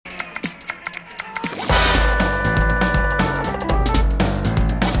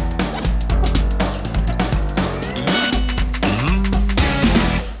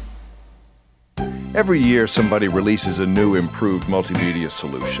Every year somebody releases a new improved multimedia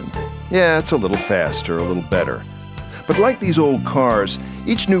solution. Yeah, it's a little faster, a little better. But like these old cars,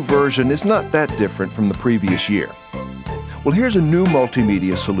 each new version is not that different from the previous year. Well, here's a new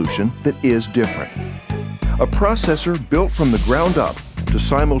multimedia solution that is different. A processor built from the ground up to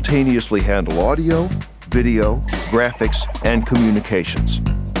simultaneously handle audio, video, graphics, and communications.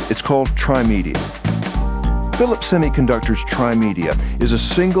 It's called TriMedia. Philips Semiconductor's TriMedia is a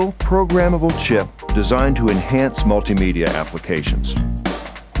single programmable chip designed to enhance multimedia applications.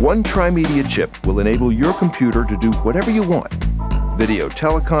 One TriMedia chip will enable your computer to do whatever you want: video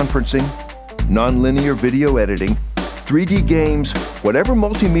teleconferencing, nonlinear video editing, 3D games, whatever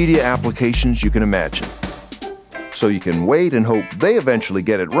multimedia applications you can imagine. So you can wait and hope they eventually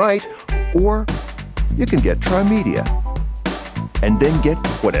get it right, or you can get TriMedia and then get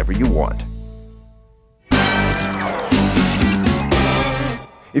whatever you want.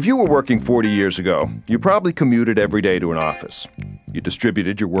 If you were working 40 years ago, you probably commuted every day to an office. You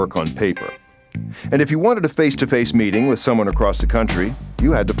distributed your work on paper. And if you wanted a face-to-face meeting with someone across the country,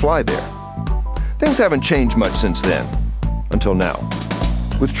 you had to fly there. Things haven't changed much since then, until now.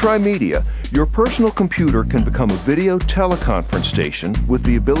 With TriMedia, your personal computer can become a video teleconference station with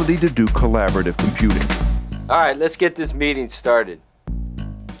the ability to do collaborative computing. All right, let's get this meeting started.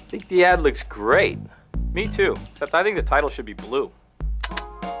 I think the ad looks great. Me too, except I think the title should be blue.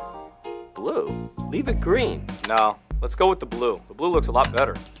 Blue? Leave it green. No, let's go with the blue. The blue looks a lot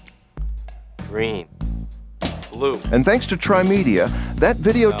better. Green. Blue. And thanks to TriMedia, that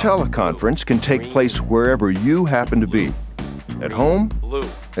video teleconference can take place wherever you happen to be. At home, Blue.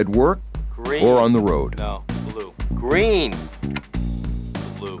 at work, Green. or on the road. No, blue. Green.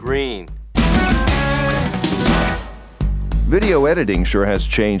 Blue. Green. Video editing sure has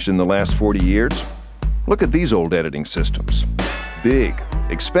changed in the last 40 years. Look at these old editing systems. Big,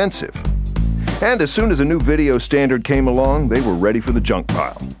 expensive. And as soon as a new video standard came along, they were ready for the junk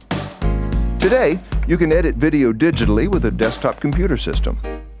pile. Today, you can edit video digitally with a desktop computer system.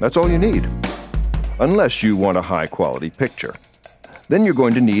 That's all you need. Unless you want a high-quality picture. Then you're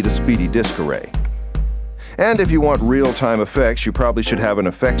going to need a speedy disk array. And if you want real-time effects, you probably should have an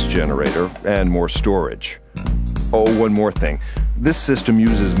effects generator and more storage. Oh, one more thing. This system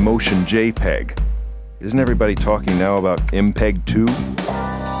uses motion JPEG. Isn't everybody talking now about MPEG 2?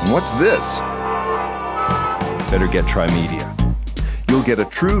 And what's this? Better get TriMedia. You'll get a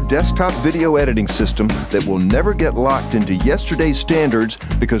true desktop video editing system that will never get locked into yesterday's standards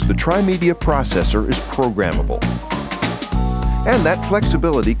because the TriMedia processor is programmable. And that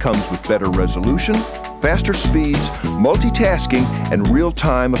flexibility comes with better resolution, faster speeds, multitasking, and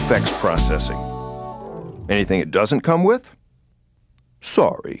real-time effects processing. Anything it doesn't come with?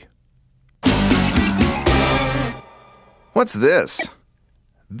 Sorry. What's this?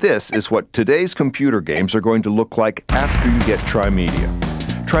 This is what today's computer games are going to look like after you get TriMedia.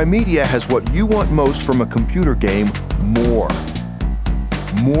 TriMedia has what you want most from a computer game: more.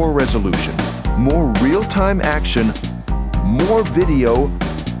 More resolution, more real-time action, more video,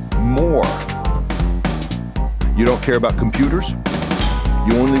 more. You don't care about computers?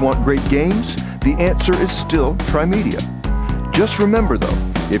 You only want great games? The answer is still TriMedia. Just remember though,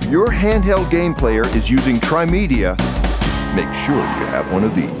 if your handheld game player is using TriMedia, make sure you have one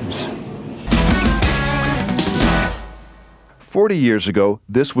of these. 40 years ago,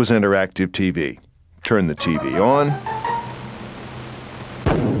 this was interactive TV. Turn the TV on.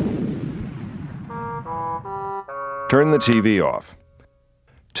 Turn the TV off.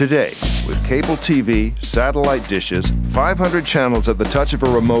 Today, with cable TV, satellite dishes, 500 channels at the touch of a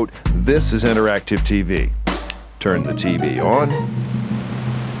remote, this is interactive TV. Turn the TV on.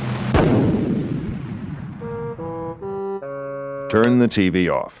 Turn the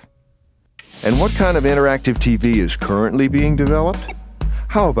TV off. And what kind of interactive TV is currently being developed?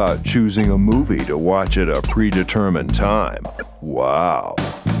 How about choosing a movie to watch at a predetermined time? Wow!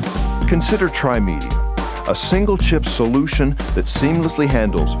 Consider TriMedia, a single-chip solution that seamlessly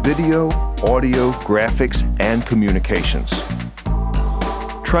handles video, audio, graphics, and communications.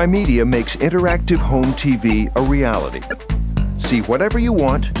 TriMedia makes interactive home TV a reality. See whatever you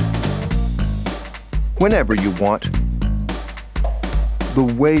want, whenever you want, the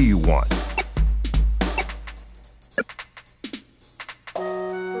way you want.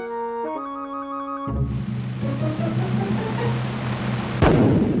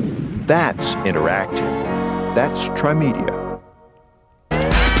 That's interactive. That's TriMedia.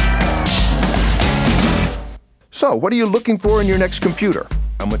 So, what are you looking for in your next computer?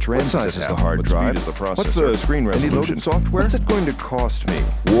 How much RAM size is the hard drive? What's the screen resolution? Any loaded software? What's it going to cost me?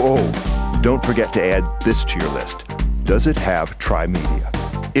 Whoa! Don't forget to add this to your list. Does it have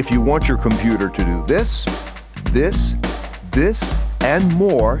TriMedia? If you want your computer to do this, this, and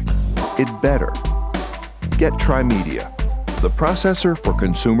more, it better. Get TriMedia, the processor for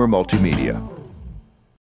consumer multimedia.